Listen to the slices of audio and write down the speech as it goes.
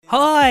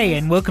Hi,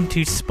 and welcome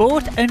to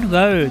Sport and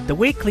Road, the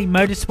weekly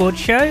motorsport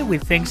show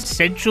with thanks to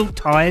Central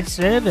Tyre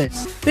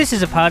Service. This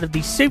is a part of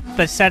the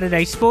Super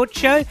Saturday Sports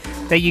Show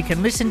that you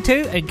can listen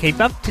to and keep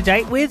up to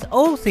date with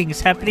all things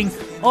happening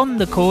on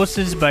the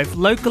courses both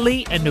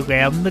locally and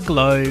around the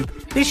globe.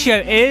 This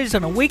show airs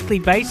on a weekly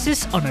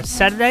basis on a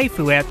Saturday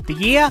throughout the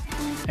year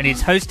and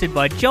is hosted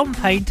by John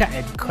Painter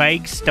and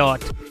Craig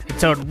Stott.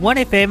 It's on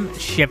 1FM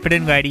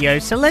Shepparton Radio,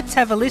 so let's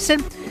have a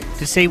listen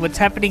to see what's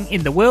happening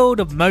in the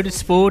world of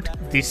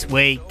motorsport this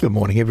week. Good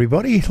morning,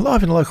 everybody.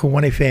 Live in local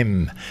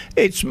 1FM.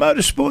 It's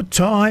motorsport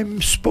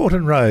time, Sport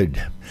and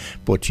Road.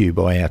 Brought to you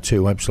by our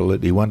two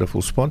absolutely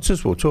wonderful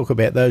sponsors. We'll talk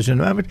about those in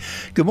a moment.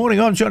 Good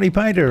morning, I'm Johnny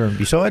Painter, and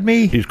beside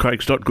me... Here's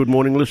Craig Stott. Good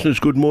morning, listeners.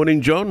 Good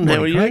morning, John.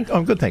 How are you? Craig.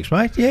 I'm good, thanks,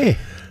 mate. Yeah.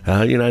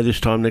 This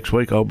time next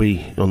week I'll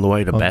be on the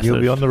way to Bathurst.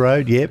 You'll be on the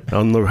road, yep.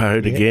 On the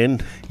road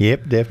again.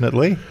 Yep,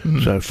 definitely.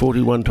 So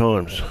 41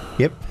 times.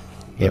 Yep.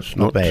 That's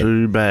not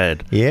too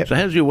bad. Yep. So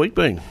how's your week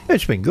been?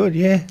 It's been good,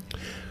 yeah.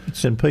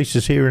 Bits and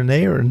pieces here and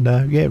there, and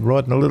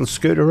riding a little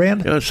scooter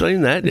around. I've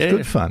seen that, It's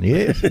good fun,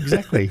 yeah,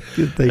 exactly.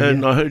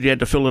 And I heard you had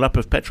to fill it up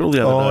with petrol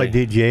the other day. I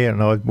did, yeah,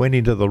 and I went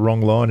into the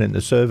wrong line in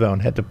the servo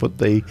and had to put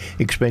the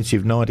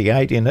expensive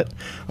 98 in it.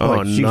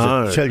 Oh,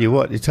 no. I tell you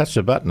what, you touch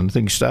the button and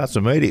things starts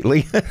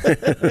immediately.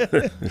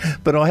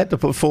 But I had to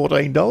put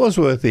 $14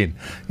 worth in.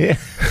 Yeah.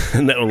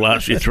 And that will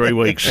last you 3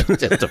 weeks.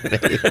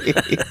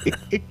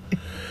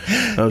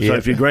 So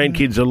if your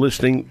grandkids are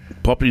listening,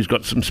 Poppy's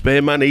got some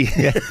spare money.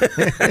 Yeah.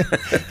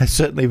 It's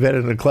certainly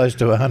better than close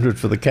to 100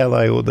 for the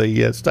Calais or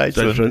the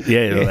Statesman.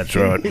 Yeah, that's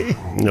right.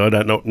 I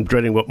don't know. I'm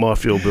dreading what my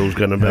fuel bill's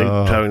going to be,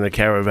 towing the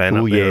caravan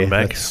up there and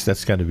back.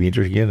 That's going to be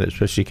interesting, isn't it?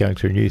 Especially going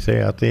through New South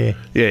out there.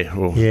 Yeah,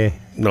 well, yeah.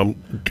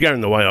 I'm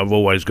going the way I've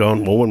always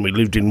gone. Well, when we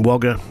lived in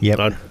Wagga,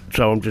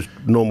 so I'm just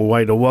normal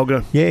way to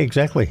Wagga. Yeah,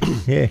 exactly.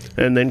 Yeah.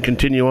 And then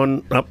continue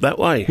on up that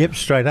way. Yep,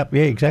 straight up.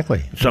 Yeah,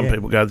 exactly. Some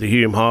people go the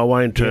Hume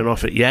Highway and turn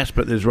off at Yass,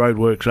 but there's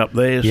roadworks up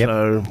there. Yep,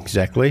 so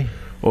exactly.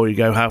 Or you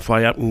go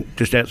halfway up and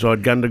just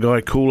outside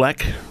Gundagai,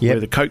 Coolac, where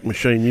the Coke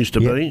machine used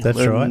to be.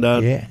 That's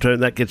right. Turn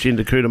that gets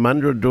into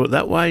Cootamundra and do it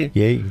that way.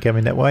 Yeah, you can come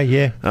in that way.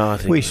 Yeah. I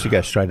think we used to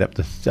go straight up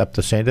the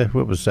centre.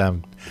 What was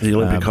the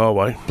Olympic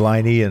Highway?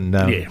 Blaney and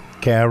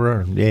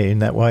Cowra, in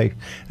that way,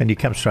 and you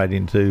come straight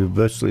into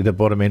virtually the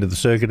bottom end of the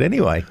circuit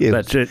anyway. Yeah.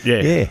 That's it.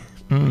 Yeah. Yeah.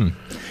 Mm.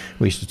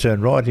 We used to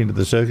turn right into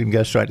the circuit and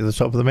go straight to the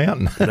top of the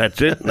mountain.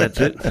 That's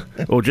it.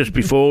 Or just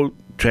before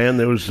town,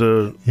 there was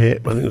I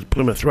think it was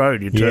Plymouth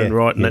Road. You turn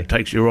right, and that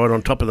takes you right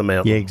on top of the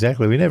mountain. Yeah,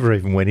 exactly. We never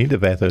even went into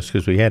Bathurst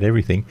because we had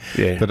everything.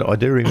 Yeah. But I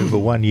do remember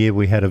one year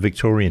we had a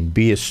Victorian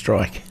beer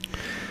strike.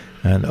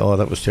 And,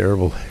 that was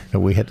terrible.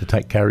 We had to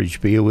take Courage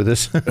beer with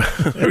us.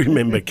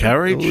 Remember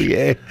Courage? Oh,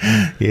 yeah.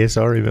 Yes,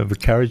 I remember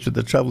Courage. But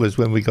the trouble is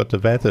when we got to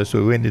Bathurst,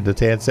 we went into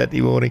town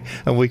Saturday morning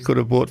and we could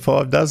have bought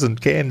 5 dozen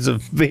cans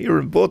of beer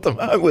and brought them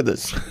home with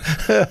us.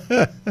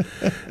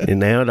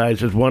 And nowadays,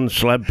 there's one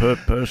slab per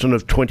person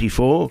of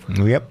 24.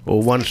 Yep.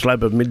 Or one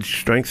slab of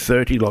mid-strength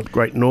 30, like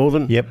Great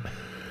Northern. Yep.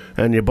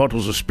 And your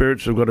bottles of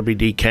spirits have got to be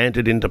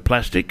decanted into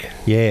plastic.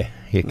 Yeah.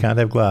 You can't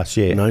have glass,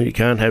 No, you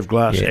can't have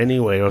glass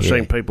anywhere. I've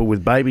seen people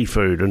with baby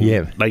food,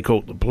 and they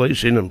called the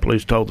police in, and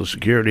police told the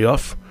security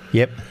off.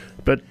 Yep.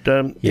 But,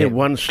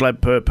 one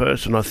slab per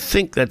person, I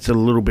think that's a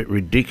little bit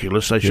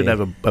ridiculous. They should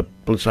have a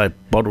let's say,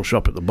 bottle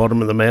shop at the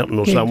bottom of the mountain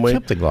or somewhere.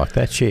 Something like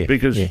that,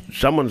 Because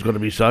someone's got to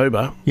be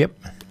sober. Yep.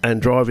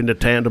 And drive into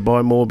town to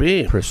buy more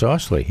beer.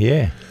 Precisely,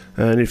 yeah.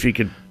 And if you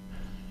could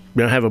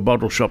have a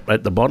bottle shop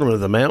at the bottom of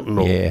the mountain,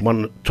 or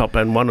one at the top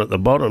and one at the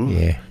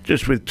bottom,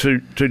 just with two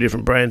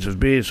different brands of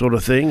beer sort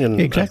of thing, and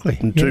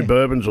and 2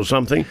 bourbons or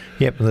something.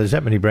 Yep, well, there's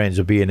that many brands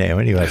of beer now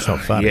anyway, it's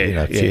not fun.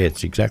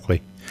 It's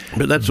exactly.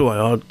 But that's the way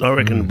I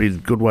reckon it'd be a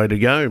good way to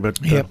go. But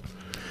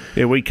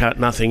we cut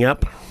nothing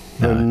up.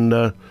 No.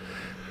 And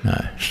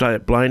stay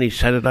at Blaney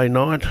Saturday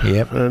night,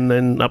 and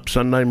then up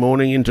Sunday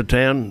morning into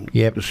town.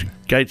 The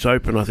gates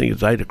open, I think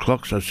it's 8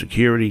 o'clock, so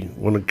security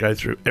want to go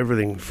through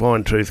everything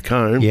fine-tooth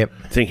comb,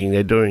 thinking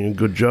they're doing a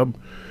good job.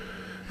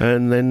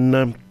 And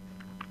then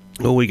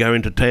we go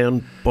into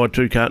town, buy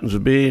 2 cartons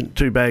of beer,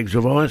 2 bags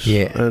of ice,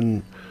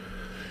 and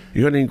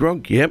you got any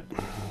grog? Yep.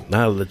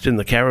 No, it's in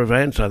the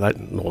caravan, so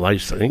they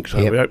think. So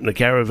we open the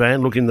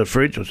caravan, look in the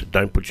fridge. I said,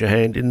 don't put your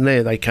hand in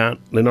there. They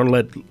can't. They're not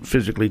allowed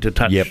physically to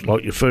touch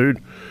like your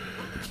food.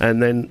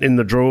 And then in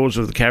the drawers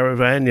of the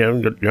caravan,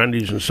 you've got your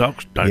undies and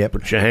socks. Don't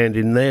put your hand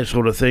in there,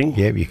 sort of thing.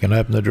 Yeah, you can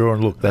open the drawer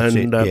and look. That's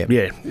it.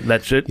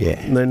 That's it. Yeah.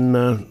 And then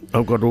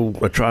I've got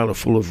a trailer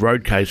full of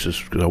road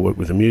cases because I work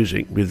with the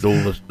music.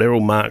 They're all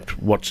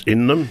marked what's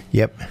in them.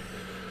 Yep.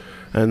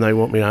 And they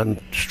want me to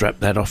unstrap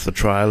that off the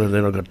trailer, and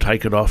then I've got to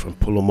take it off and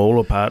pull them all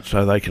apart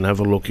so they can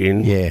have a look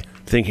in. Yeah.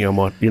 Thinking you're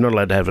not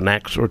allowed to have an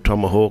axe or a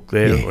tomahawk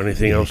there or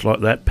anything else like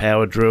that.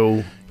 Power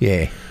drill.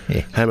 Yeah.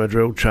 Hammer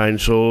drill,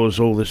 chainsaws,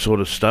 all this sort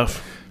of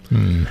stuff.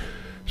 Mm.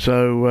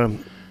 So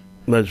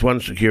there's one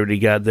security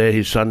guard there.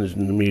 His son is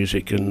in the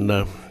music, and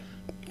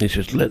he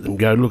says, let them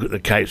go. Look at the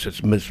case.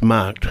 It's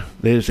mismarked.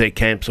 There's their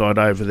campsite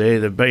over there.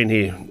 They've been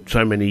here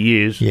so many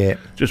years. Yeah.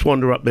 Just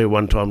wander up there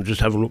one time and just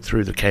have a look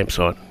through the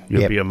campsite.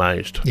 You'll be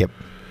amazed. Yep.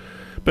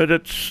 But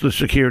it's the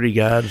security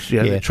guards,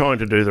 they're trying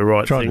to do the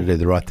right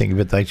thing.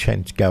 But they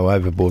tend to go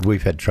overboard.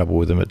 We've had trouble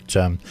with them at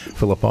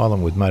Phillip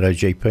Island with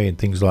MotoGP and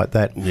things like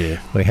that. Yeah.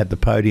 We had the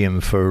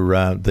podium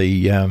for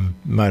the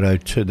Moto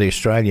to the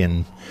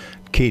Australian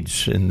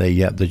kids in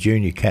the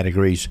junior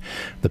categories.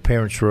 The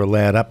parents were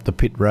allowed up the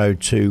pit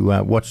road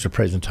to watch the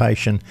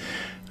presentation.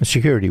 The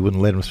security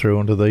wouldn't let them through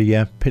onto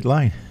the pit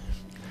lane.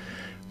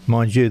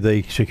 Mind you,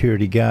 the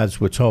security guards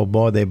were told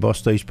by their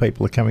boss, these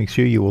people are coming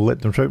through, you will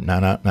let them through.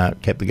 No,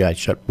 kept the gate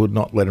shut, would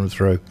not let them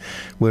through.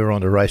 We were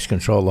on to race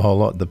control the whole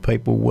lot. The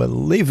people were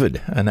livid,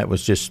 and that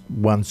was just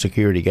one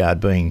security guard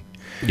being...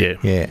 Yeah.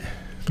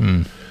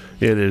 Mm.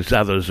 Yeah, there's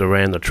others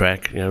around the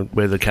track,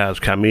 where the cars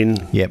come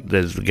in. Yep.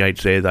 There's the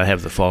gates there. They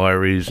have the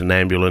fireys and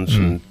ambulance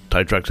and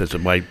tow trucks. That's the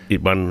way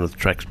one of the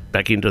tracks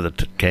back into the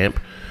camp.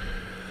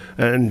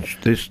 And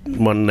this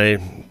one there,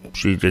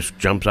 she just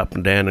jumps up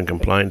and down and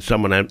complains.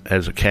 Someone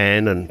has a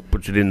can and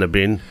puts it in the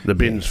bin. The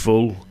bin's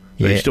full.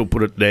 They still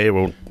put it there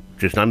or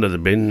just under the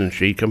bin, and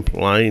she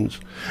complains.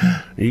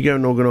 You go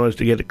and organise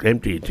to get it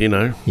emptied,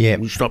 Yeah.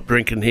 You stop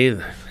drinking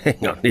here.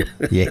 Hang on.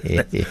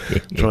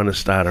 Trying to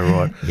start her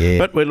right. Yeah.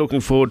 But we're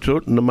looking forward to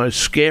it. And the most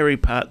scary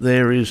part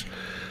there is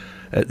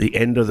at the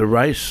end of the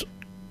race,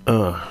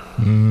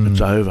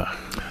 it's over.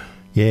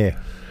 Yeah.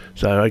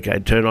 So, okay,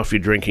 turn off your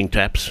drinking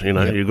taps.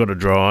 You've got to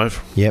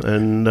drive. Yep.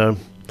 And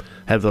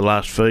have the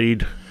last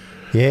feed.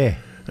 Yeah.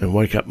 And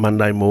wake up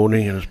Monday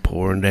morning and it's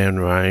pouring down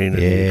rain,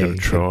 and you've got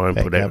to try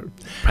and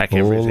pack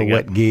everything all the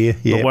wet up. gear.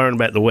 Yep. Not worrying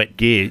about the wet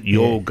gear,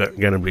 you're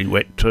going to be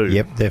wet too.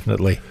 Yep,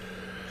 definitely.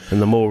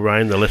 And the more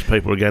rain, the less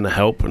people are going to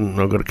help. And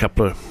I've got a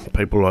couple of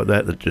people like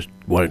that just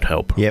won't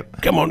help.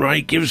 Yep. Come on,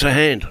 Ray, give us a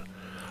hand.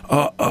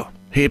 Oh,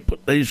 here,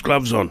 put these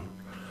gloves on.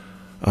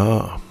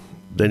 Oh,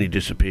 then he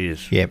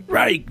disappears. Yep.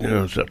 Ray,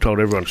 so I told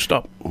everyone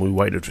stop. We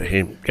waited for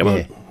him. Come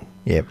on.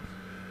 Yep.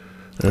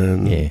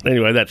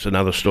 Anyway, that's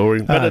another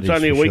story. But it's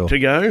only a week to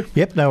go.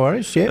 Yep, no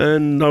worries. Yep.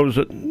 And I was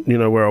at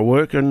where I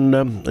work, and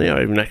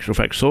in actual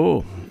fact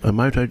saw a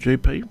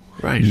MotoGP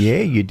race.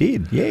 Yeah, you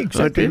did. Yeah,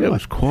 exactly. I did. It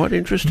was quite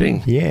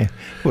interesting. Yeah.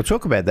 We'll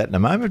talk about that in a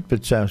moment,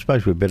 but I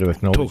suppose we'd better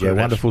acknowledge our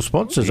wonderful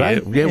sponsors,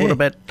 Yeah, what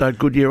about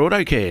Goodyear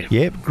Auto Care?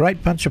 Yeah,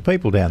 great bunch of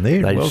people down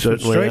there. They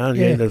certainly are.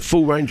 Yeah, the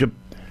full range of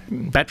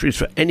batteries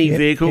for any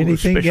vehicle,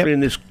 especially in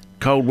this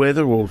cold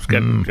weather. Well, it's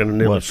going to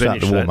nearly it's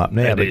starting to warm up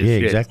now, but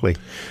exactly.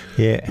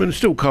 Yeah. But it's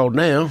still cold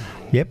now.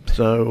 Yep.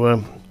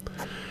 So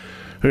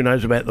who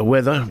knows about the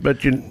weather?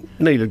 But you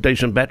need a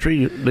decent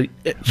battery.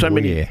 So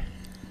many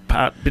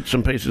bits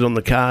and pieces on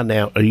the car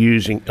now are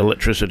using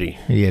electricity.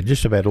 Yeah,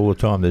 just about all the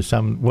time. There's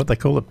some, what they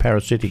call a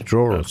parasitic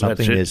draw or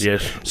something.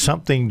 There's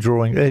something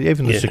drawing,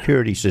 even the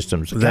security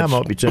systems. The car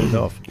might be turned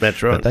off.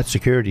 That's right. But that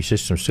security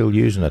system's still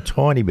using a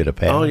tiny bit of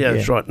power. Oh, yeah,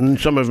 that's right. And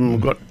some of them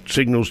have got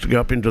signals to go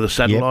up into the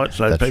satellite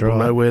so people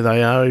know where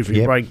they are if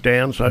you break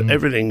down. So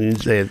everything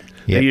is there.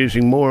 They're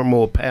using more and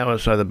more power,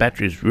 so the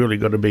battery's really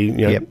got to be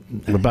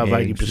above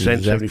 80%,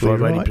 exactly 75,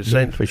 80%.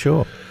 Yeah, for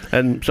sure.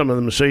 And some of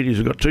the Mercedes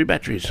have got two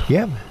batteries.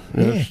 Yep.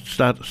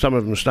 Some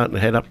of them are starting to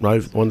head up.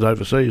 One's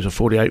overseas, a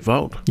 48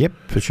 volt. Yep,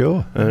 for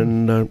sure.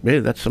 And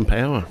that's some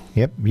power.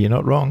 Yep, you're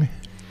not wrong.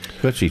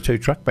 Virtually two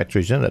truck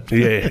batteries in it.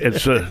 Yeah,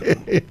 it's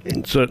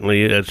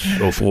certainly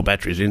or four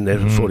batteries in there,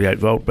 48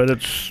 volt, but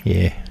it's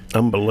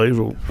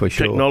unbelievable for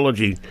sure.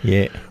 Technology.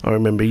 Yeah, I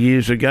remember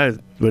years ago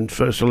when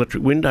first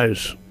electric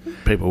windows.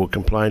 People were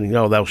complaining,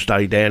 they'll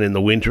stay down in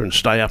the winter and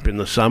stay up in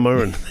the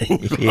summer and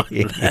things like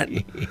that.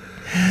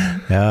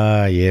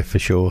 Yeah, for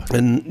sure.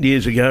 And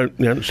years ago,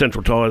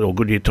 Central Tyres or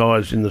Goodyear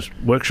Tyres in the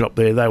workshop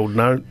there, they would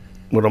know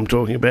what I'm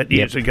talking about.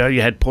 Years ago,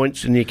 you had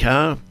points in your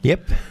car.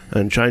 Yep.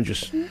 And change a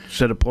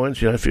set of points,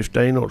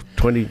 15 or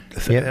 20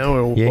 an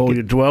hour, or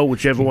your dwell,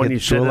 whichever one you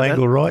set. Dual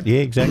angle right, yeah,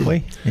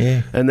 exactly.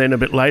 Yeah. And then a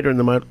bit later in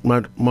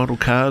the model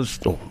cars,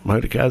 or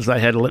motor cars, they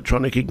had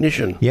electronic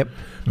ignition. Yep.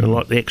 And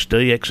like the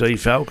XD, XE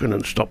Falcon,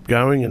 and stopped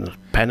going and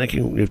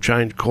panicking. You've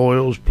changed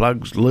coils,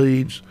 plugs,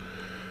 leads,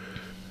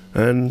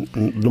 and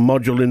the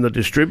module in the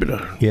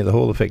distributor. Yeah, the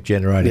Hall effect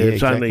generator. Yeah,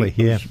 exactly.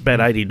 It's about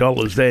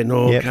 $80 there.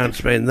 No, can't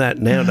spend that.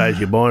 Nowadays,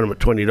 you're buying them at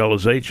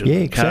 $20 each. And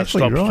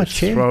exactly right.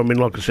 Just throw them in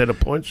like a set of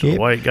points, and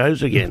away it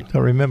goes again. I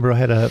remember I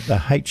had a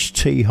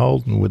HT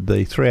Holden with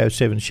the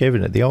 307 Chevy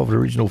in it, the old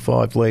original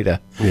 5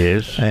 litre.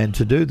 Yes. And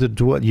to do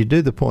you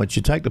do the points.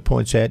 You take the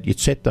points out. You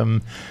set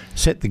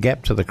the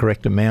gap to the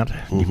correct amount.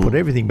 You put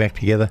everything back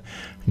together,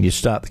 and you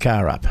start the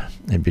car up.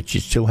 But you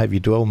still have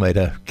your dwell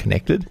meter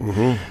connected.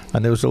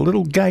 And there was a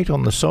little gate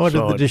on the side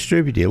of the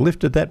distributor. You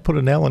lifted that, put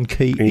an Allen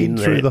key in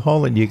through the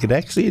hole, and you could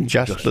actually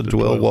adjust the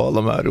dwell while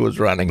the motor was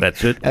running.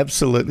 That's it.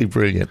 Absolutely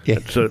brilliant. Yeah.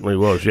 It certainly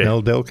was, yeah. An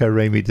old Delco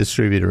Remy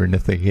distributor in the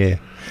thing, yeah.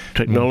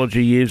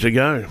 Technology years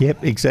ago.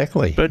 Yep,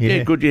 exactly. But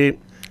Goodyear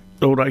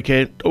Auto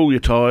Care, all your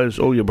tyres,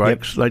 all your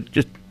brakes, they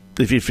just...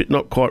 If you're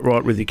not quite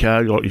right with your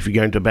car, like if you're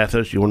going to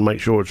Bathurst, you want to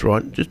make sure it's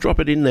right, just drop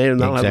it in there and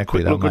they'll have a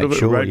quick look at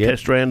it, a road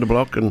test around the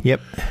block, and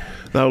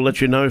they'll let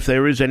you know if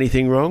there is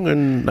anything wrong,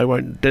 and they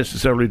won't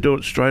necessarily do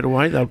it straight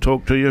away. They'll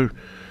talk to you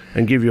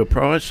and give you a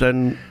price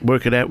and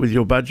work it out with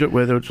your budget,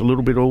 whether it's a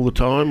little bit all the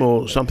time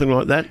or something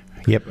like that.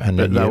 Yep, and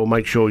but they will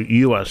make sure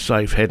you are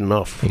safe heading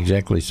off.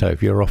 Exactly. So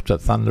if you're off to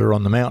Thunder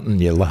on the mountain,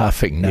 you're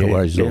laughing. No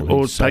worries.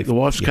 Or take the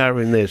wife's car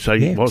in there. So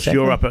whilst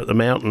you're up at the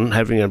mountain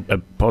having a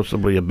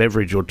possibly a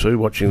beverage or two,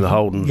 watching the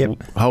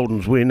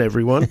Holdens win,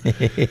 everyone,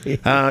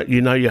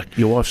 you know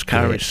your wife's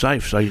car is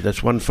safe. So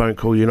that's one phone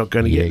call you're not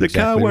going to get. The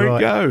car won't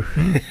go.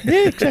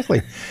 Yeah,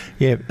 exactly.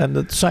 Yeah, and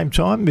at the same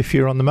time, if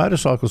you're on the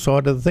motorcycle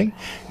side of the thing,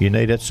 you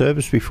need that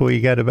service before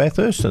you go to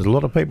Bathurst. There's a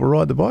lot of people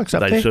ride the bikes up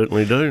there. They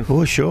certainly do.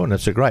 Oh, sure, and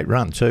it's a great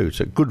run too. It's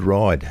a good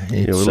ride.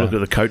 We look at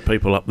the Coat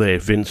people up there,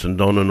 Vince and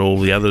Don and all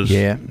the others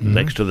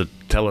next to the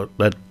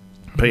that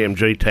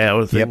PMG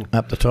tower thing. Yep,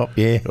 up the top,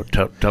 yeah. Or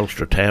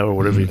Telstra Tower, or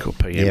whatever you call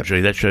PMG.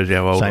 Yep. That shows you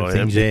how old I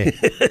am. Same things, yeah.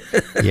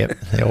 Yep,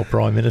 the old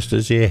Prime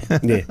Ministers, yeah.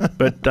 Yeah,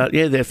 but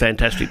they're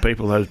fantastic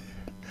people, those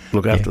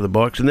look after the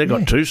bikes, and they've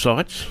got 2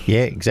 sites.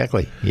 Yeah,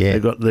 exactly, yeah.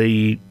 They've got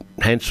the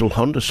Hansel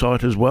Honda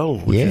site as well,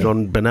 which is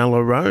on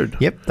Benalla Road.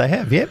 Yep, they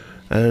have, yep.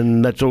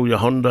 And that's all your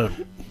Honda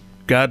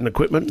garden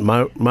equipment,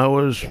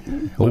 mowers,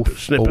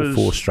 snippers.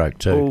 All 4-stroke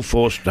too. All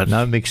 4-stroke.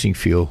 No mixing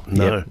fuel.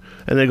 No. Yep.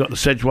 And they've got the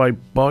Sedgway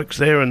bikes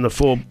there and the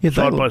 4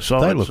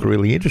 side-by-sides. They look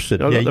really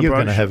interested. Yeah, you're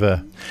going to have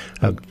a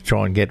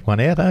try and get one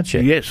out, aren't you?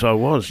 Yes, I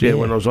was,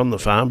 when I was on the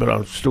farm, but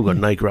I've still got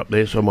an acre up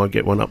there, so I might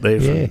get one up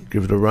there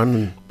give it a run.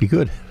 And be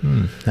good.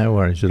 No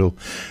worries at all.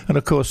 And,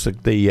 of course,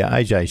 the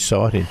AJ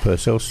site in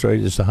Purcell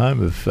Street is the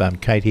home of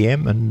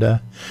KTM and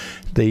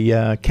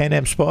the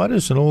Can-Am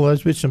Spiders and all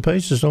those bits and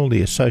pieces, all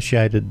the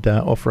associated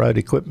off-road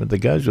equipment that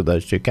goes with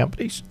those 2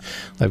 companies.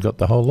 They've got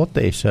the whole lot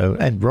there. So,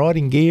 and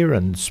riding gear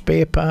and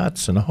spare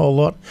parts and a whole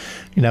lot.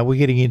 You know, we're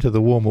getting into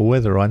the warmer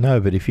weather, I know,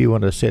 but if you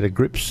want a set of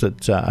grips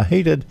that are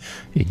heated,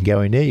 you can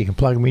go in there, you can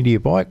plug them into your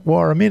bike,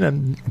 wire them in,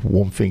 and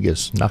warm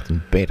fingers.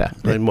 Nothing better.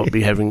 They might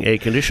be having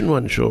air-conditioned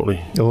ones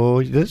shortly.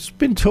 Oh, that's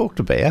been talked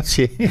about,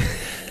 yeah.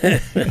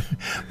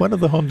 One of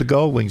the Honda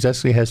Goldwings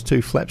actually has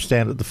 2 flaps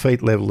down at the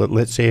feet level that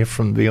lets air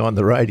from behind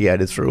the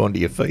radiator through onto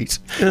your feet.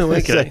 Oh,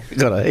 okay. So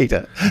got a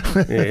heater.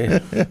 Yeah.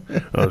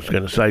 I was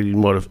going to say you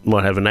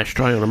might have an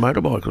ashtray on a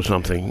motorbike or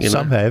something.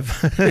 Some have.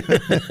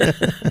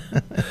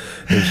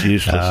 It's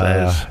useless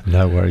as.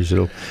 No worries at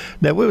all.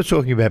 Now, we were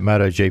talking about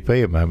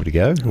MotoGP a moment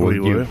ago.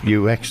 Were.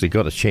 You actually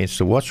got a chance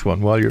to watch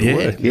one while you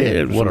were at work.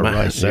 Yeah, what a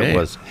race that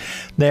was.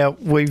 Now,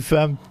 we've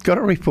got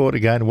a report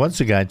once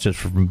again, just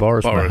from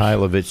Boris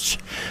Mihailovic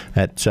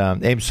at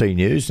MC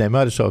News. Now,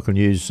 Motorcycle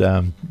News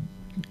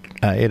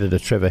editor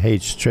Trevor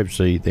Heats, Trev's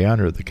the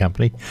owner of the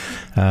company,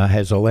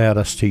 has allowed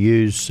us to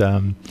use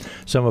some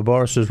of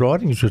Boris's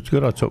writings, which is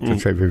good. I talk to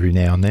Trevor every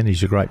now and then.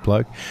 He's a great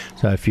bloke.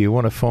 So if you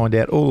want to find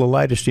out all the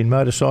latest in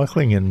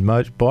motorcycling and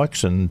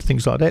bikes and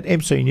things like that,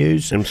 MC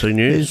News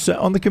is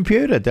on the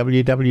computer,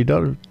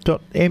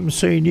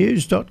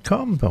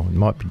 www.mcnews.com. Oh, it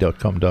might be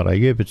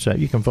 .com.au, but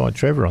you can find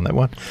Trevor on that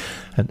one.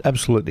 And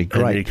absolutely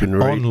great. And you can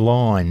read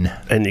online.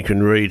 And you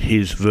can read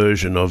his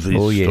version of his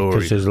story.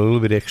 Because there's a little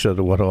bit extra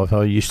to what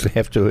I used to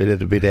have to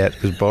edit a bit out,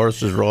 because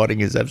Boris's writing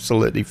is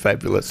absolutely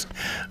fabulous.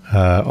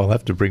 I'll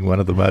have to bring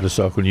one of the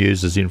Motorcycle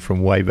Newsers in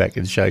from way back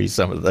and show you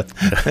some of that.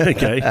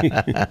 Okay.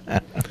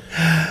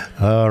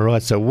 All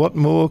right, so what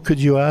more could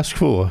you ask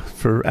for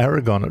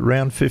Aragon at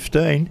round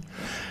 15?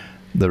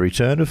 The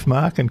return of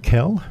Mark and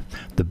Cal,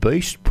 the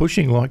Beast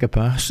pushing like a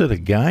bastard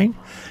again,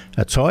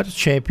 a tighter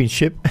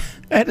championship,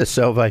 and a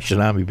Salvation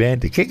Army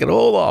band to kick it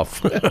all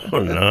off.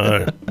 Oh,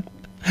 no.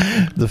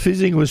 The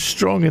fizzing was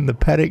strong in the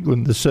paddock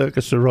when the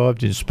circus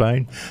arrived in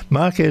Spain.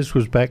 Marquez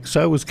was back,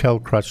 so was Cal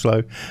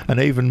Crutchlow, and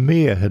even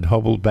Mir had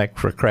hobbled back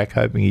for a crack,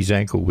 hoping his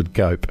ankle would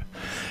cope.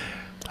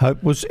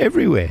 Hope was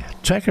everywhere.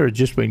 Tucker had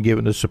just been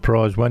given a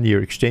surprise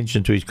 1-year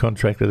extension to his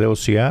contract at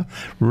LCR.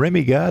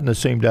 Remy Gardner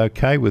seemed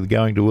okay with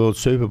going to World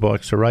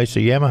Superbikes to race a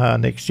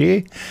Yamaha next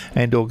year.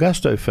 And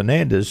Augusto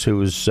Fernandez, who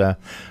was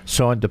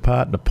signed to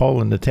partner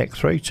Pole in the TAC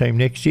 3 team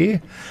next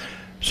year.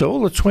 So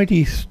all the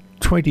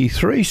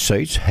 23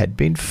 seats had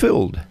been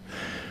filled.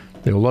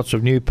 There were lots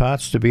of new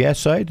parts to be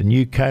assayed, a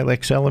new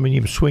Kalex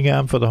aluminium swing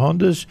arm for the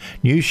Hondas,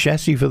 new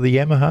chassis for the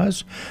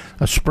Yamahas,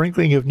 a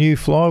sprinkling of new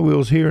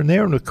flywheels here and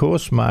there, and of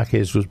course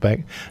Marquez was back,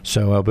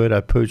 so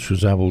Alberto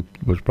Puig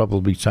was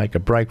probably take a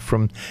break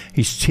from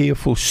his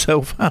tearful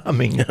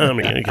self-harming.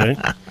 Okay.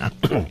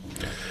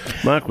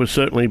 Mark was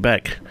certainly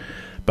back,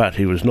 but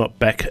he was not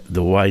back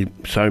the way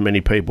so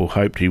many people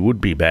hoped he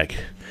would be back.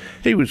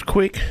 He was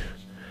quick,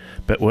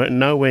 but weren't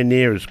nowhere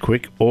near as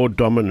quick or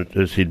dominant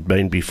as he'd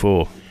been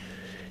before.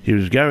 He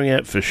was going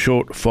out for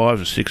short 5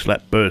 or 6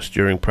 lap bursts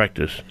during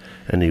practice,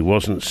 and he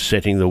wasn't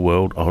setting the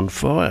world on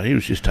fire. He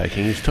was just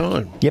taking his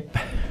time. Yep.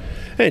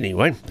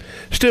 Anyway,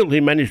 still he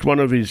managed one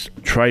of his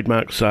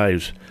trademark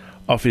saves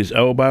off his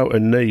elbow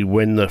and knee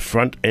when the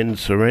front end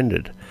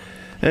surrendered,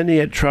 and he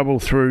had trouble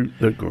through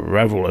the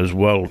gravel as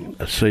well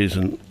a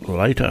season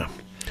later.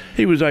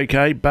 He was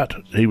okay, but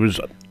he was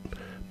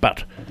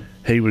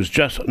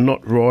just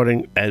not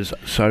riding as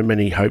so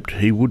many hoped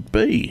he would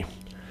be.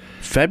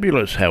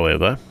 Fabulous,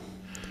 however,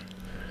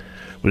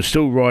 was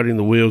still riding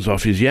the wheels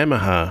off his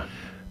Yamaha,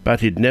 but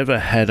he'd never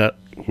had a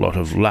lot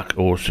of luck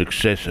or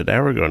success at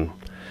Aragon,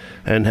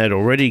 and had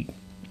already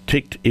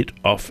ticked it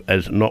off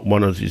as not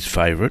one of his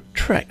favourite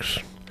tracks.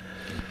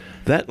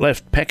 That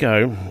left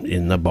Pecco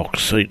in the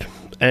box seat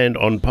and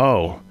on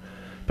pole,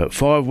 but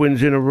 5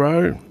 wins in a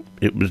row,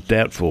 it was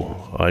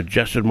doubtful. I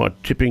adjusted my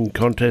tipping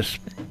contest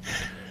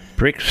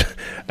bricks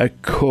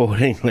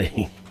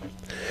accordingly.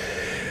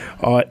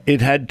 It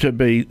had to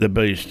be the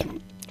Beast,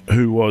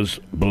 who was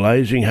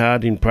blazing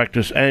hard in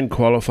practice and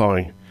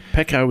qualifying.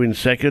 Pecco in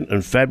second,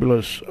 and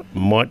Fabulous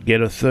might get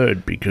a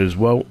third because,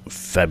 well,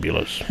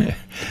 Fabulous.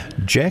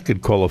 Jack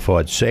had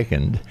qualified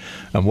second,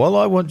 and while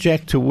I want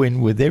Jack to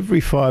win with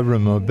every fibre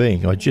of my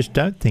being, I just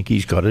don't think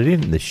he's got it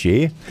in this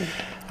year.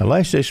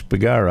 Aleix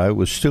Espargaro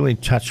was still in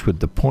touch with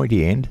the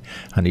pointy end,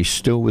 and he's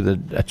still with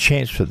a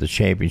chance for the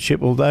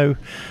championship, although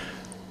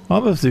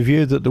I'm of the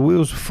view that the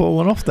wheels have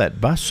fallen off that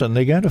bus and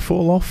they're going to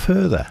fall off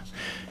further.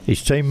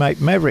 His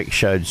teammate Maverick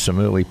showed some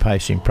early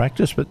pace in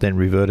practice, but then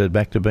reverted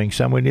back to being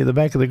somewhere near the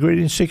back of the grid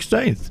in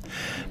 16th.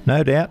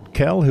 No doubt,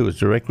 Cal, who was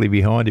directly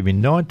behind him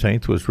in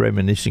 19th, was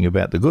reminiscing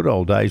about the good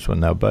old days when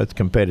they were both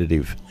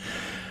competitive.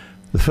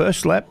 The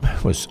first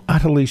lap was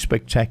utterly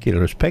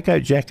spectacular as Pecco,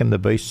 Jack and the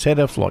Beast set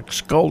off like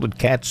scolded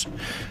cats,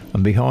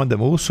 and behind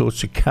them all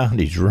sorts of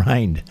carnage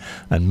reigned,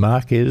 and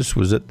Marquez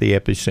was at the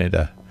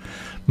epicentre.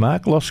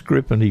 Mark lost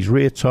grip and his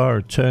rear tyre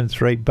at turn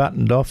 3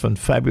 buttoned off, and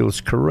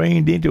Fabulous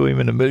careened into him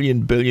at a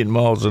billion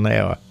miles an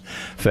hour.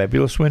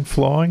 Fabulous went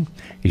flying,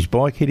 his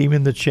bike hit him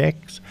in the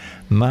checks,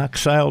 Mark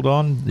sailed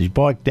on, his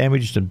bike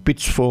damaged and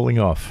bits falling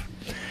off.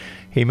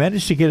 He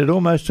managed to get it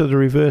almost to the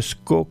reverse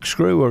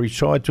corkscrew where he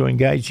tried to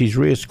engage his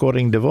rear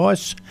squatting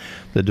device.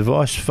 The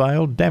device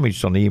failed,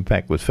 damaged on the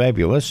impact with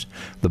Fabulous.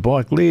 The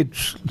bike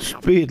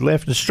speared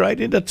left and straight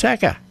into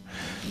Tacker.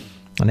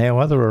 And how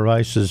other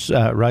racers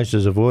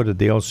avoided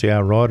the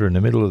LCR rider in the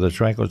middle of the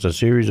track was a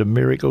series of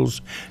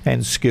miracles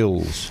and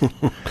skills.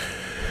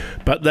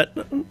 But that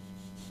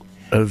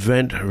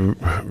event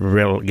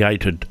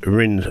relegated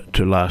Rins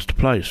to last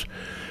place,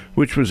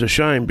 which was a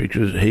shame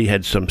because he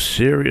had some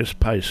serious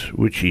pace,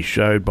 which he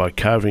showed by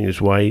carving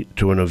his way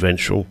to an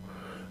eventual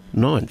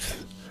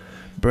 9th.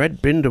 Brad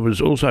Binder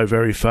was also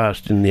very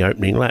fast in the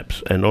opening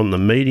laps and on the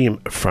medium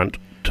front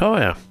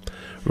tyre,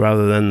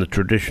 rather than the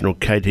traditional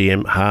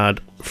KTM hard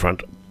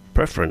front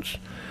preference.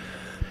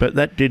 But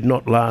that did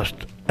not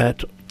last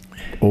at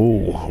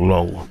all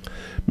long.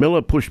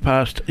 Miller pushed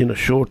past in a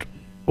short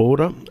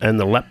order, and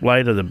the lap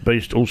later the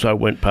Beast also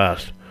went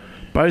past.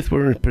 Both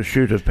were in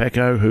pursuit of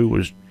Pecco, who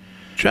was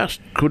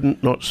just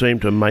couldn't not seem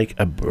to make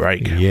a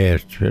break. Yeah,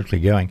 it's certainly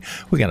going.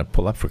 We're going to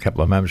pull up for a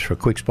couple of moments for a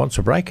quick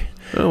sponsor break.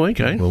 Oh,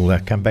 okay. We'll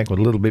come back with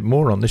a little bit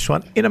more on this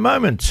one in a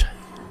moment.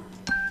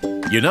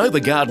 You know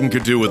the garden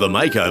could do with a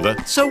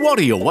makeover, so what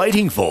are you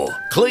waiting for?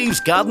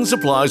 Cleves Garden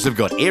Supplies have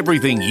got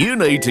everything you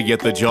need to get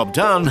the job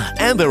done,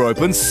 and they're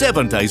open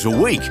 7 days a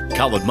week.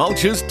 Coloured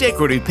mulches,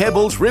 decorative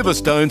pebbles, river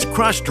stones,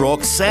 crushed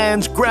rocks,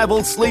 sands,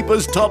 gravel,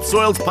 sleepers,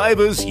 topsoils,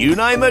 pavers, you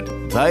name it,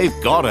 they've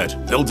got it.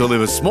 They'll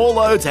deliver small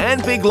loads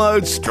and big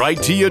loads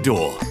straight to your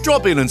door.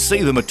 Drop in and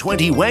see them at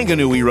 20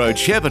 Wanganui Road,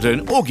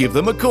 Shepparton, or give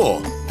them a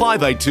call.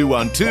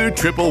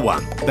 58212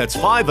 111. That's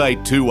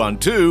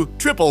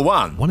 58212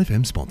 111.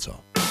 1FM sponsor.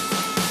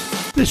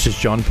 This is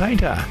John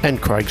Painter and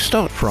Craig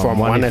Stott from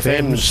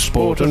 1FM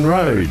Sport and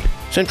Road.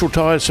 Central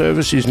Tyre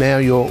Service is now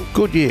your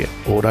Goodyear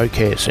Auto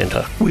Care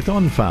Centre. With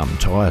on-farm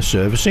tyre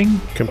servicing,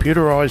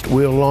 computerised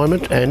wheel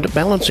alignment and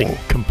balancing,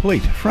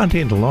 complete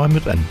front-end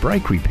alignment and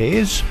brake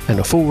repairs, and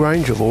a full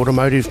range of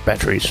automotive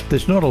batteries.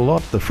 There's not a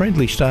lot the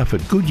friendly staff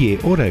at Goodyear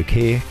Auto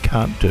Care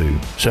can't do.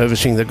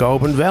 Servicing the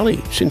Goulburn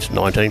Valley since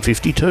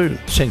 1952.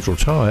 Central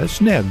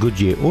Tyres, now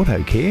Goodyear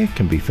Auto Care,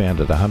 can be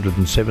found at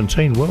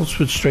 117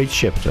 Wellsford Street,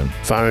 Shepparton.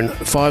 Phone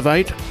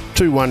 58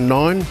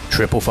 219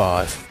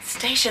 555.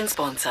 Station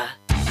sponsor.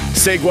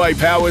 Segway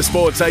Power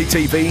Sports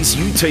ATVs,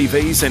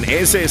 UTVs and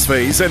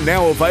SSVs are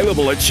now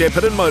available at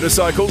Shepparton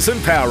Motorcycles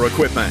and Power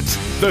Equipment.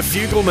 The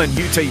Fugleman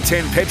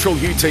UT10 petrol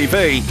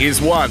UTV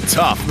is one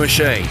tough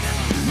machine.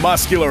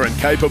 Muscular and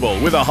capable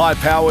with a high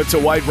power to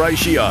weight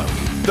ratio.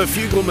 The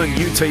Fugleman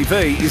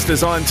UTV is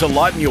designed to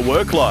lighten your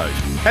workload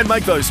and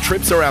make those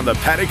trips around the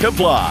paddock a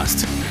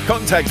blast.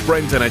 Contact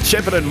Brendan at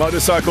Shepparton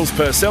Motorcycles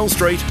Purcell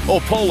Street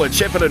or Paul at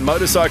Shepparton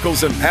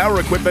Motorcycles and Power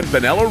Equipment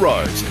Benalla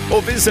Road,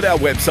 or visit our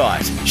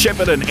website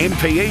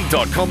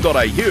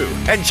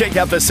sheppartonmpe.com.au and check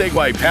out the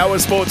Segway Power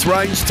Sports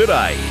range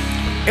today.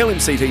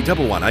 LMCT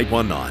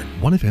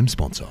 11819. 1FM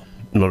sponsor.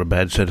 Not a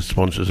bad set of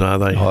sponsors, are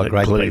they? Oh,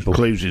 great people.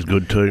 Cleves is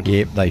good too.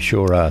 Yep, they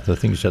sure are. The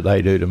things that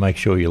they do to make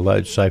sure your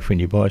load's safe when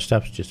you buy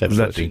stuff is just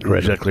absolutely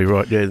incredible. Exactly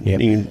right, yeah. Yep.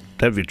 You can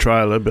have your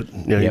trailer, but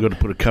you've got to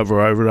put a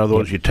cover over it,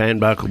 otherwise your tan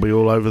bark will be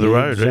all over the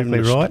road.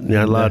 Exactly right.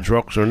 Large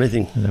rocks or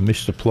anything. And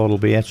Mr. Plot will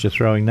be at you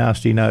throwing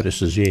nasty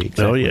notices,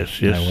 exactly. Oh,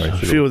 yes. No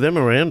worries. A few of them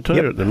around too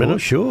at the minute. Oh,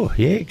 sure,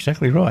 yeah,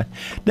 exactly right.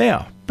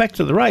 Now, back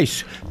to the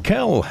race.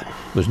 Cal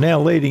was now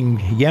leading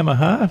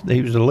Yamaha.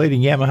 He was the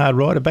leading Yamaha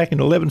rider back in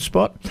 11th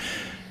spot.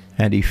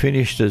 And he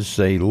finished as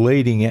the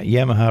leading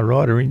Yamaha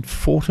rider in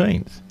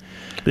 14th.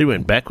 He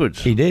went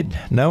backwards. He did.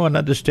 No one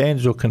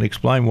understands or can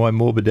explain why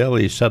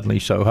Morbidelli is suddenly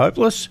so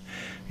hopeless.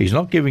 He's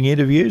not giving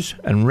interviews,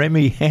 and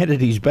Remy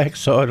handed his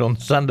backside on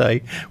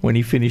Sunday when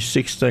he finished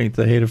 16th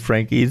ahead of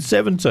Frankie in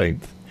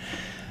 17th.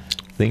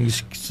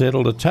 Things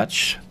settled a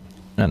touch,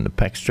 and the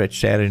pack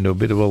stretched out into a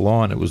bit of a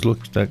line. It was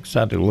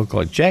starting to look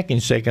like Jack in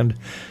second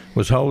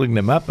was holding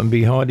them up, and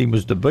behind him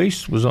was the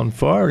Beast, was on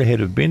fire ahead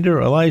of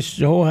Binder,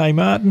 Alace, Jorge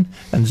Martin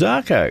and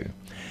Zarco.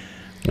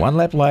 1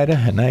 lap later,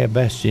 Enea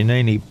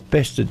Bastianini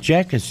bested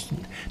Jack, as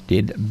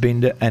did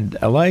Binder and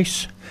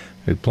Alace,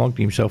 who plonked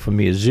himself a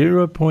mere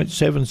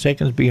 0.7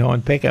 seconds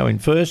behind Pecco in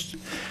first,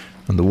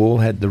 and the wall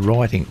had the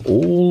writing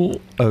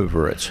all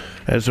over it.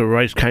 As the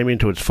race came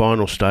into its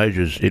final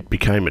stages, it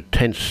became a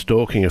tense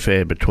stalking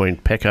affair between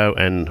Pecco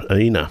and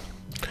Ina.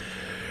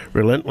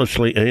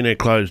 Relentlessly, Ina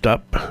closed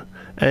up,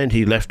 and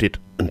he left it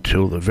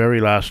until the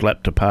very last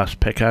lap to pass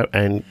Pecco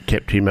and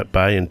kept him at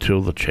bay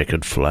until the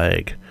checkered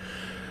flag.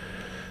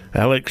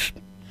 Alex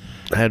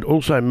had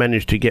also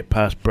managed to get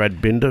past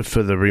Brad Binder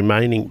for the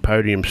remaining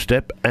podium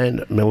step,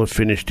 and Miller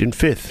finished in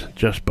 5th,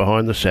 just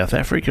behind the South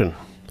African.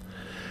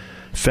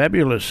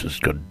 Fabulous has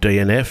got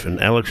DNF,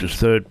 and Alex's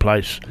 3rd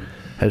place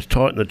has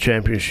tightened the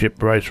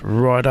championship race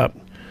right up.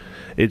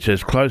 It's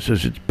as close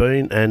as it's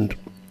been, and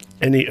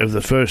any of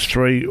the first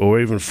 3 or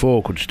even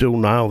 4 could still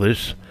nail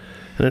this,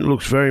 and it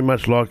looks very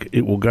much like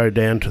it will go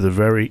down to the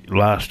very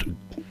last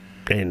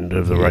end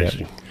of the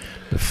racing.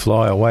 The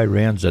fly-away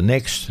rounds are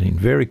next in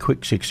very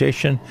quick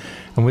succession,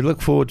 and we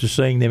look forward to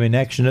seeing them in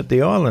action at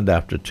the Island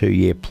after a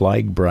 2-year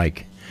plague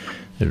break.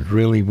 It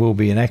really will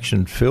be an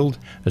action-filled.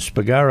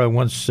 Espargaro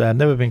wants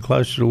never been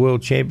close to the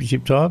World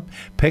Championship time.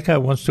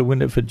 Pecco wants to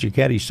win it for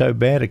Ducati so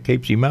bad it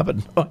keeps him up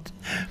at night.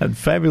 And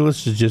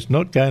Fabulous is just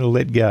not going to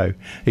let go.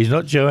 He's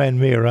not Joan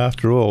Mir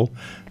after all,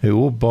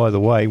 who, by the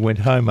way, went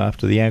home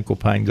after the ankle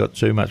pain got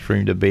too much for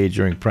him to bear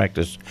during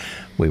practice.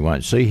 We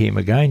won't see him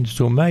again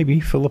until maybe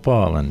Phillip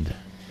Island.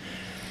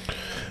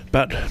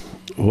 But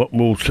what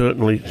we'll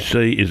certainly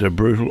see is a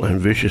brutal and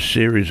vicious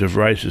series of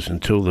races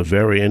until the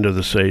very end of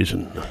the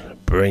season.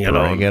 Bring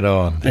it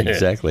on.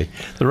 Exactly.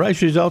 The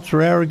race results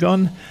for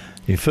Aragon.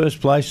 In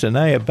first place,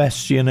 Enea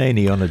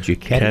Bastianini on a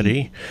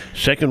Ducati.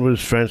 Second was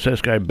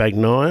Francesco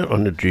Bagnaia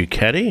on a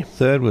Ducati.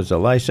 Third was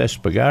Alace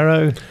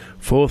Espargaro.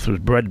 Fourth was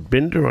Brad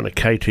Binder on a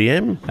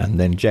KTM. And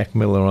then Jack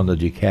Miller on the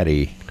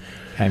Ducati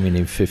came in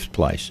 5th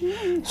place.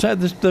 So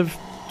the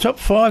top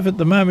 5 at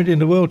the moment in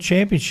the World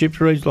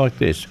Championship reads like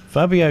this.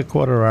 Fabio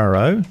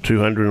Quartararo,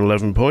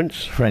 211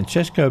 points.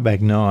 Francesco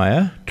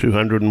Bagnaia,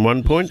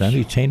 201 points. It's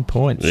only 10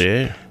 points.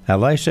 Yeah.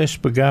 Alace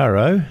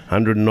Espargaro,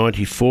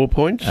 194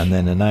 points. And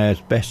then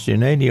Enea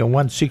Bastianini on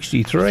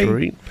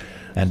 163.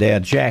 And our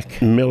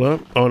Jack Miller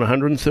on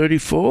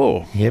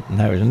 134. Yep.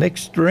 Now the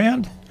next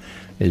round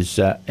is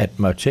at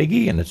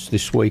Motegi, and it's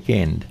this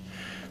weekend.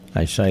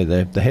 They say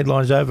the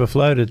headlines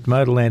overflowed at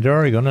Motorland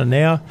Oregon, and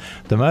now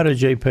the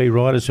MotoGP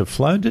riders have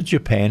flown to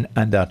Japan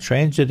and are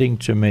transiting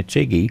to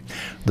Motegi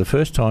the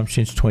first time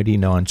since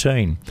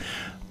 2019.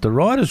 The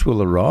riders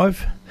will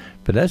arrive,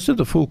 but as to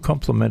the full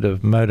complement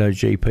of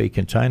MotoGP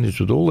containers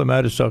with all the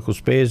motorcycle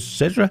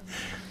spares, etc.,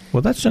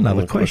 well, that's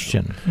another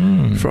question.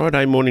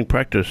 Friday morning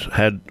practice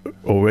had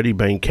already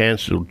been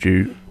cancelled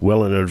due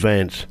well in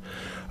advance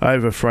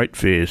over freight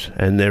fares,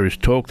 and there is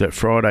talk that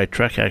Friday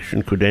track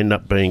action could end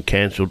up being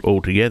cancelled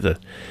altogether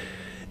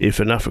if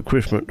enough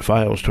equipment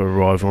fails to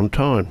arrive on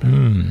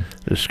time.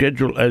 The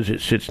schedule as it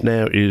sits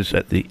now is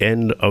at the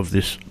end of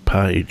this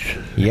page.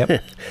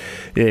 Yep.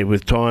 Yeah,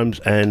 with times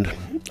and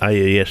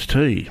AEST.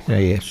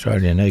 Yeah,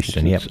 Australian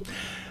Eastern, yep.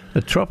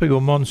 The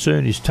tropical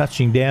monsoon is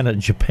touching down at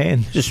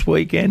Japan this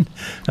weekend,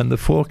 and the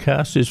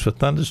forecast is for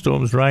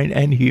thunderstorms, rain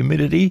and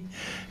humidity.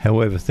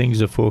 However,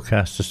 things are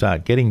forecast to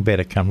start getting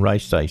better come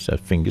race day, so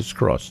fingers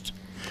crossed.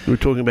 We're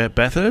talking about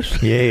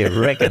Bathurst? Yeah, I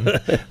reckon.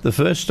 The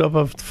first stop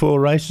of the 4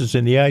 races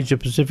in the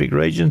Asia-Pacific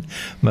region,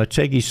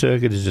 Motegi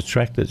Circuit is a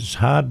track that has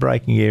hard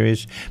braking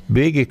areas,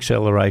 big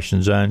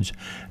acceleration zones,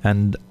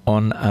 and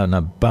on an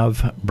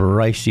above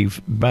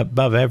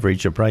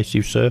average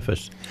abrasive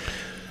surface.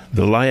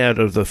 The layout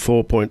of the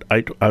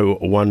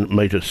 4.801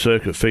 metre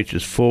circuit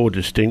features 4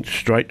 distinct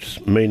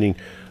straights, meaning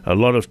a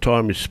lot of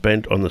time is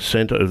spent on the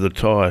centre of the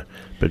tyre,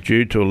 but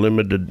due to a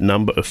limited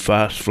number of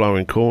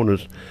fast-flowing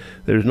corners,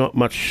 there is not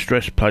much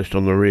stress placed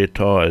on the rear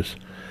tyres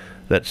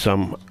than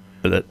some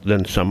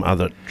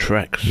other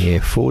tracks. Yeah,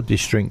 4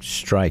 distinct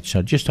straights.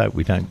 I just hope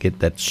we don't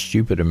get that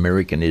stupid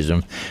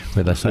Americanism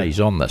where they say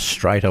he's on the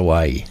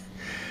straightaway.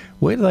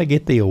 Where do they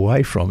get the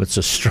away from? It's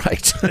a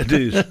straight. It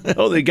is.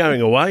 Oh, they're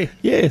going away?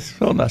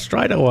 Yes, on the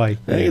straightaway.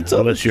 Yeah, it's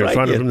unless you're in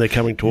front of them, they're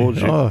coming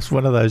towards you. Oh, it's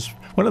one of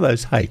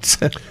those hates.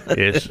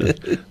 Yes,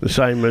 the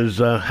same as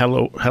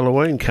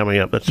Halloween coming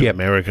up. That's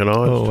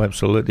Americanised. Oh,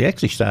 absolutely.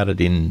 Actually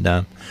started in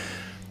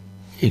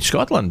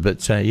Scotland,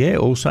 but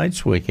All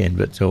Saints weekend,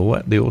 but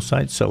the All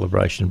Saints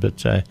celebration. But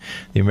the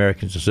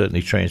Americans have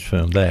certainly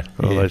transformed that.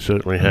 Oh, they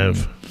certainly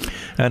have.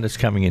 And it's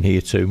coming in here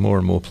too. More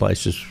and more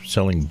places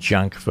selling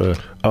junk for.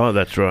 Oh,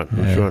 that's right.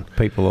 That's right.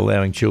 People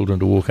allowing children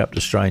to walk up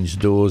to strange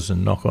doors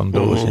and knock on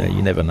doors.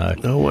 You never know.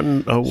 I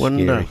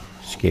wonder.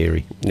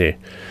 scary. Yeah.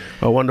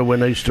 I wonder when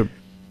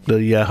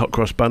the hot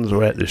cross buns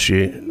are out this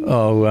year.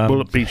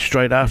 Will it be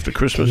straight after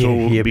Christmas or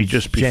will it be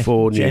just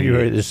before New Year?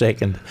 January the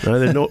 2nd. No,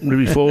 they're not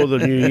before the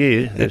New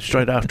Year. They're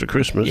straight after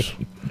Christmas.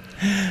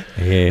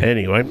 Yeah.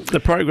 Anyway,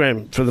 the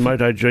program for the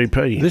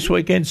MotoGP. This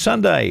weekend,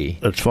 Sunday.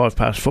 It's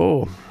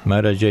 4:05.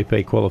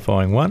 MotoGP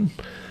qualifying 1.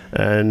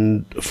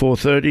 And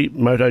 4:30,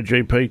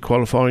 MotoGP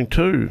qualifying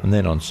 2. And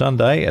then on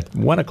Sunday at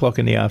 1 o'clock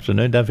in the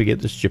afternoon, don't forget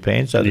this is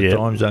Japan, so the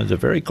time zones are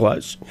very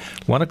close.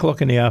 1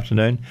 o'clock in the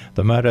afternoon,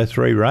 the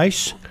Moto3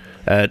 race.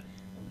 At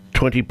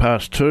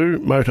 2:20,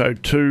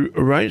 Moto2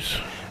 race.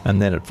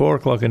 And then at 4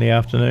 o'clock in the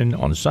afternoon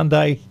on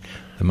Sunday,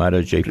 the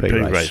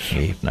MotoGP race.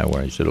 Yeah, no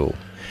worries at all.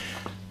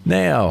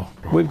 Now,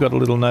 we've got a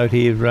little note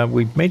here.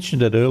 We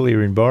mentioned it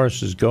earlier in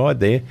Boris's guide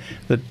there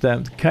that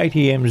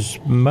KTM's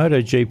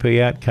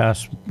MotoGP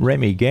outcast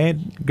Remy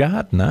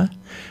Gardner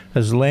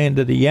has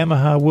landed a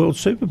Yamaha World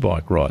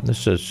Superbike ride. And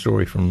this is a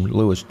story from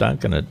Lewis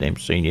Duncan at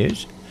MC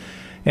News.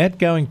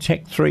 Outgoing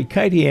Tech 3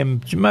 KTM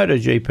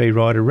MotoGP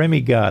rider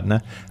Remy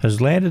Gardner has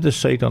landed a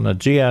seat on the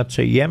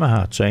GRT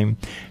Yamaha team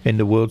in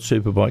the World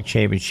Superbike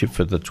Championship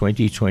for the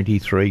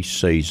 2023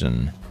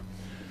 season.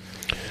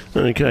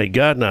 Okay,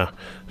 Gardner,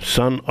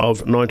 son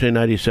of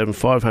 1987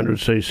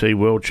 500cc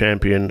world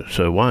champion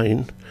Sir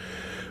Wayne,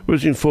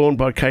 was informed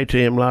by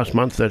KTM last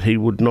month that he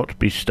would not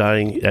be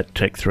staying at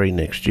Tech 3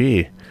 next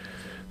year.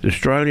 The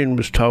Australian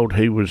was told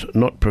he was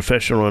not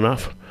professional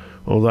enough,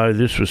 although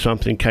this was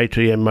something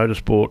KTM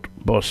Motorsport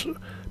boss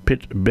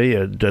Pit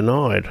Beer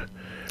denied,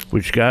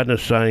 which Gardner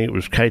saying it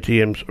was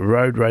KTM's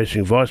road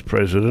racing vice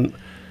president,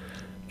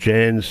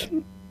 Jans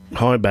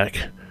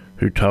Highback,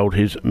 who told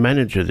his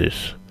manager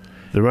this.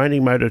 The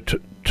reigning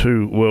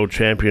Moto2 world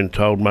champion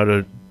told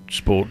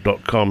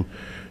Motorsport.com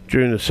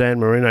during the San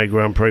Marino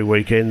Grand Prix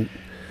weekend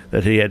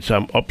that he had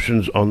some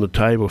options on the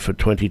table for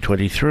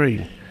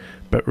 2023,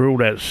 but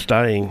ruled out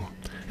staying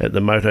at the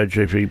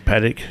MotoGP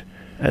paddock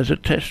as a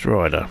test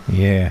rider.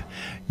 Yeah.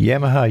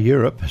 Yamaha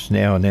Europe has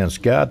now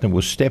announced Gardner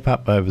will step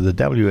up over the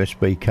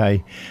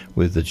WSBK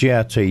with the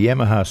GRT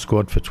Yamaha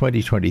squad for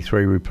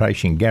 2023,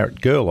 replacing Garrett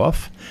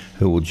Gerloff,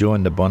 who will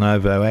join the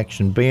Bonovo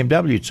Action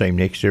BMW team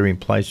next year in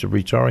place of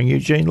retiring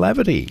Eugene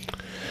Laverty.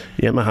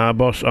 Yamaha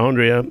boss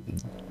Andrea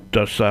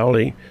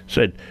Dossali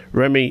said,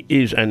 Remy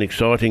is an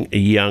exciting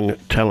young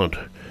talent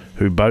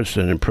who boasts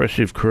an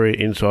impressive career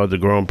inside the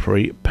Grand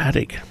Prix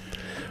paddock.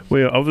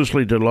 We are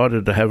obviously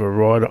delighted to have a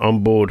rider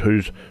on board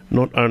who's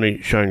not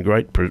only shown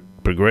great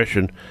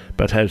progression,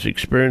 but has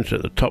experience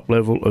at the top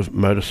level of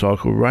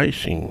motorcycle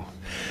racing.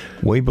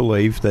 We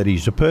believe that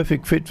he's a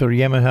perfect fit for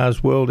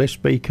Yamaha's World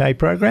SBK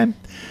program,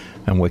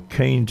 and we're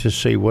keen to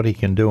see what he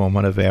can do on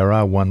one of our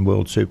R1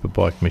 World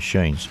Superbike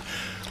machines.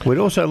 We'd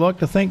also like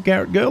to thank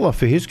Garrett Gerloff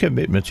for his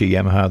commitment to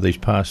Yamaha these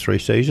past 3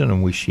 seasons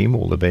and wish him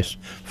all the best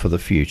for the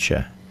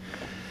future.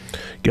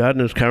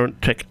 Gardner's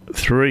current Tech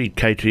 3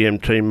 KTM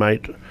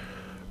teammate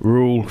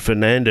Raul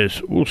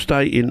Fernandez will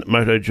stay in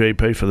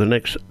MotoGP for the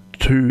next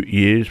 2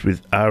 years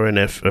with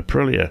RNF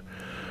Aprilia,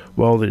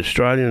 while the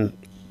Australian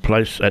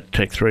place at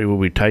Tech 3 will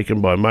be taken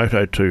by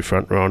Moto2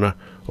 frontrunner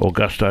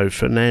Augusto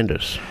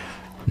Fernandez.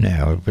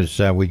 Now, as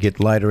we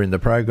get later in the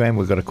program,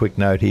 we've got a quick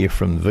note here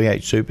from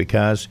V8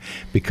 Supercars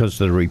because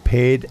the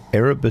repaired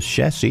Erebus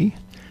chassis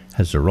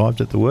has arrived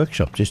at the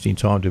workshop just in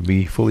time to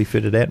be fully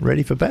fitted out and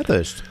ready for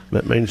Bathurst.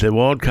 That means their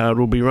wildcard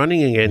will be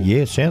running again.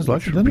 Yeah, sounds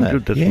like it, doesn't it?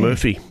 Good. That's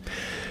Murphy.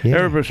 Yeah.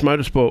 Erebus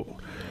Motorsport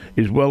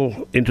is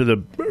well into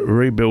the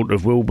rebuild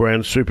of Will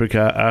Brown's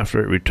supercar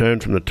after it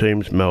returned from the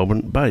team's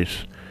Melbourne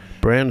base.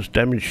 Brown's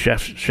damaged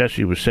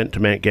chassis was sent to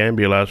Mount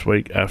Gambier last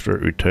week after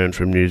it returned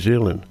from New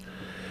Zealand.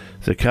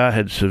 The car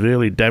had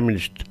severely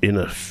damaged in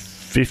a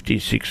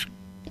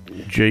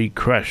 56G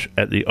crash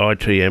at the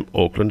ITM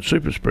Auckland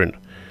Super Sprint.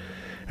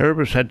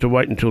 Erebus had to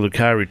wait until the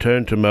car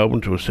returned to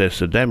Melbourne to assess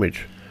the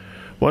damage.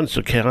 Once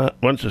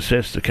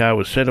assessed, the car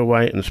was sent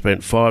away and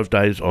spent 5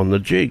 days on the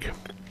jig.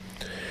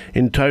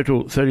 In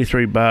total,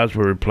 33 bars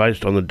were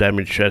replaced on the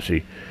damaged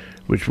chassis,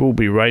 which will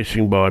be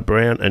racing by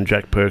Brown and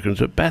Jack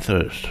Perkins at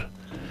Bathurst.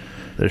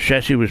 The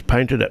chassis was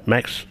painted at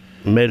Max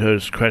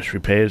Medhurst Crash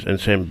Repairs and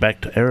sent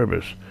back to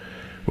Erebus,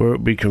 where it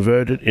will be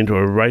converted into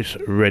a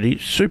race-ready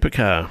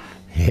supercar.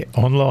 Yeah,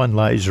 Online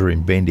Laser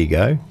in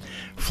Bendigo,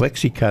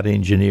 FlexiCut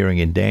Engineering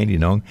in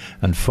Dandenong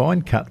and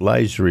Fine Cut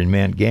Laser in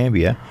Mount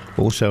Gambier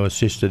also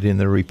assisted in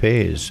the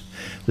repairs.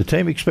 The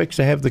team expects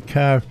to have the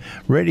car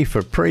ready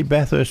for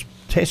pre-Bathurst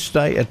test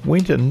day at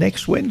Winton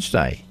next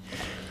Wednesday.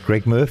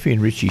 Greg Murphy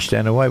and Richie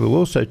Stanaway will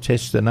also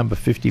test the number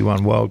 51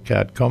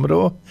 Wildcard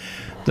Commodore.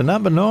 The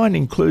number 9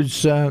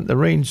 includes the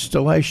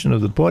reinstallation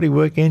of the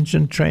bodywork,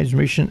 engine,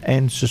 transmission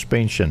and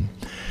suspension.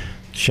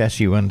 The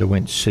chassis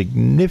underwent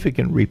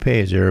significant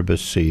repairs,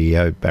 Erebus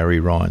CEO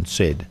Barry Ryan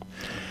said.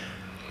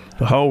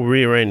 The whole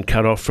rear end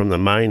cut off from the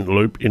main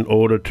loop in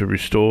order to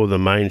restore the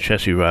main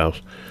chassis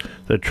rails,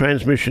 the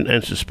transmission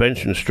and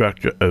suspension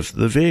structure of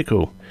the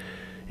vehicle.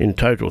 In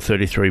total,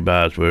 33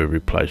 bars were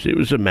replaced. It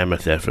was a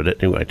mammoth effort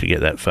anyway to get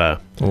that far.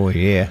 Oh,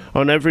 yeah.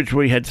 On average,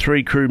 we had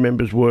 3 crew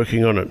members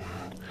working on it.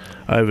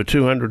 Over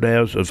 200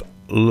 hours of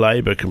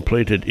labour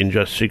completed in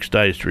just 6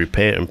 days to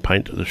repair and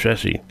paint the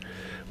chassis.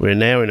 We're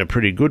now in a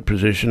pretty good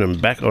position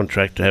and back on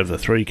track to have the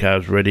 3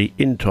 cars ready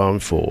in time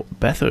for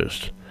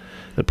Bathurst.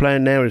 The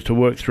plan now is to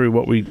work through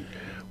what we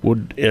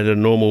would at a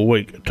normal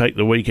week, take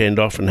the weekend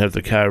off and have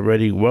the car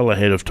ready well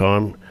ahead of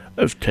time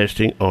of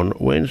testing on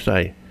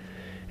Wednesday.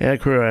 Our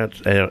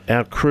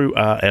crew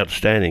are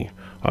outstanding.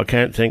 I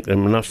can't thank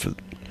them enough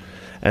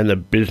and the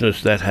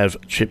business that have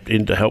chipped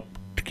in to help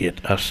to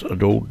get us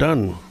it all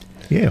done.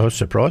 Yeah, I was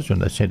surprised when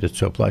they sent it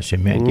to a place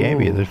in Mount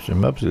Gambier. There's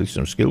absolutely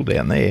some skill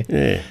down there.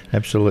 Yeah.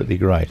 Absolutely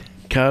great.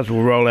 Cars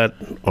will roll out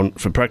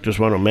for practice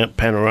one on Mount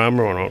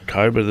Panorama on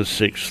October the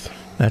 6th.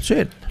 That's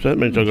it. So that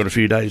means I've got a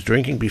few days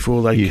drinking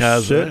before they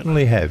cars You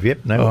certainly have,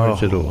 yep, no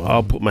worries at all.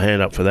 I'll put my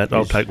hand up for that.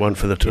 I'll take one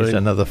for the team. It's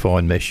another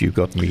fine mess you've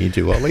got me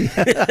into, Ollie.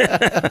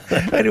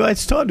 Anyway,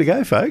 it's time to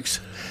go,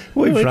 folks.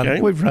 We've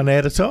run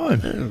out of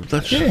time.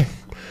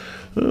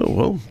 Oh,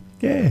 well.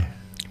 Yeah.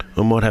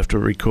 I might have to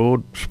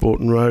record Sport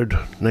and Road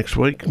next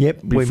week.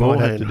 Yep, we might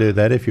have to do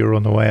that if you're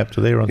on the way up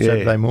to there on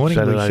Saturday morning.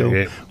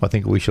 I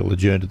think we shall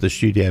adjourn to the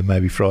studio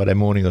maybe Friday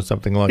morning or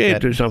something like that. Yeah,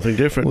 do something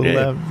different.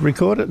 We'll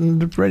record it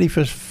and ready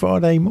for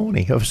Friday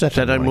morning or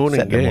Saturday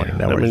morning. Saturday morning.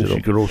 That means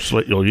you could all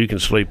sleep, or you can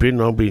sleep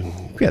in. I'll be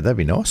that'd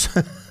be nice.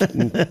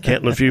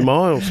 Counting a few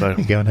miles. So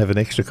you go and have an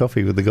extra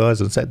coffee with the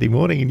guys on Saturday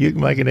morning, and you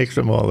can make an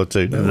extra mile or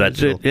two.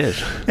 That's it.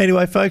 Yes.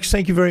 Anyway, folks,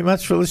 thank you very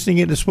much for listening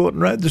into Sport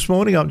and Road this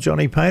morning. I'm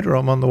Johnny Painter.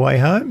 I'm on the way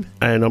home.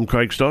 And I'm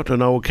Craig Stott,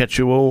 and I will catch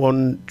you all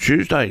on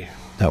Tuesday.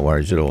 No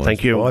worries at all.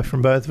 Thank you. Bye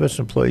from both of us,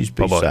 and please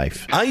be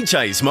safe.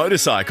 AJ's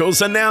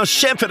Motorcycles are now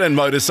Shepparton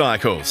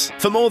Motorcycles.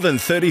 For more than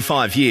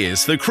 35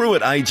 years, the crew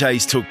at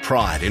AJ's took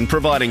pride in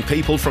providing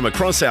people from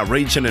across our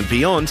region and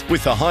beyond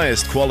with the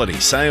highest quality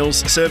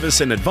sales,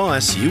 service and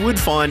advice you would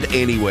find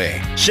anywhere.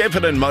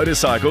 Shepparton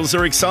Motorcycles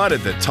are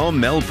excited that Tom,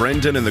 Mel,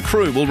 Brendan and the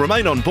crew will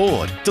remain on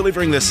board,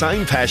 delivering the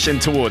same passion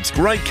towards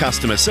great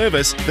customer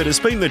service that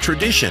has been the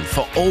tradition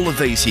for all of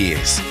these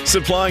years.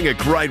 Supplying a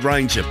great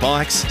range of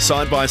bikes,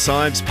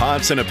 side-by-sides,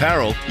 parts and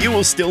apparel, you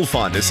will still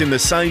find us in the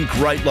same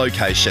great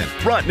location,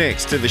 right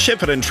next to the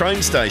Shepparton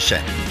train station.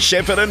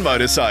 Shepparton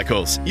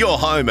Motorcycles, your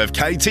home of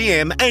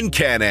KTM and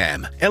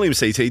Can-Am.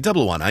 LMCT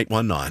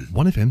 11819.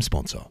 1FM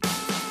sponsor.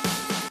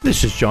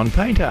 This is John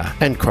Painter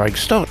and Craig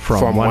Stott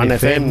from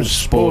 1FM's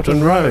Sport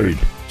and Road.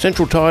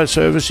 Central Tyre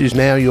Service is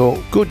now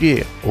your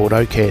Goodyear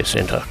Auto Care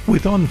Centre.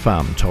 With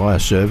on-farm tyre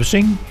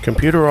servicing,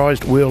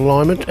 computerised wheel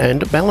alignment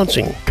and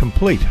balancing,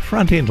 complete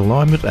front-end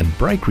alignment and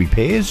brake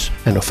repairs,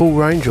 and a full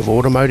range of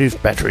automotive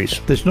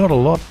batteries. There's not a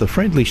lot the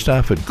friendly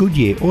staff at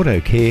Goodyear Auto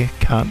Care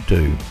can't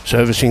do.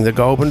 Servicing the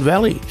Goulburn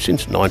Valley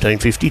since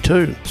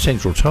 1952.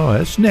 Central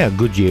Tyres, now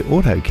Goodyear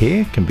Auto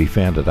Care, can be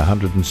found at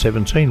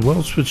 117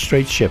 Wellsford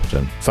Street,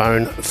 Shepparton.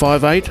 Phone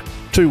 58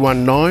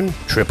 219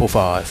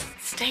 555.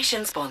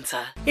 Station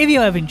sponsor. If you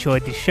have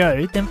enjoyed the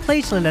show, then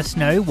please let us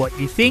know what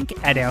you think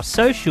at our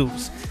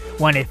socials.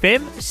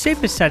 1FM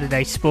Super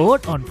Saturday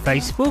Sport on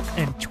Facebook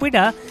and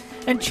Twitter,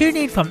 and tune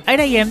in from 8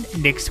 a.m.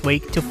 next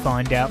week to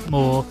find out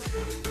more.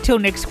 Till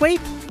next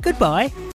week, goodbye.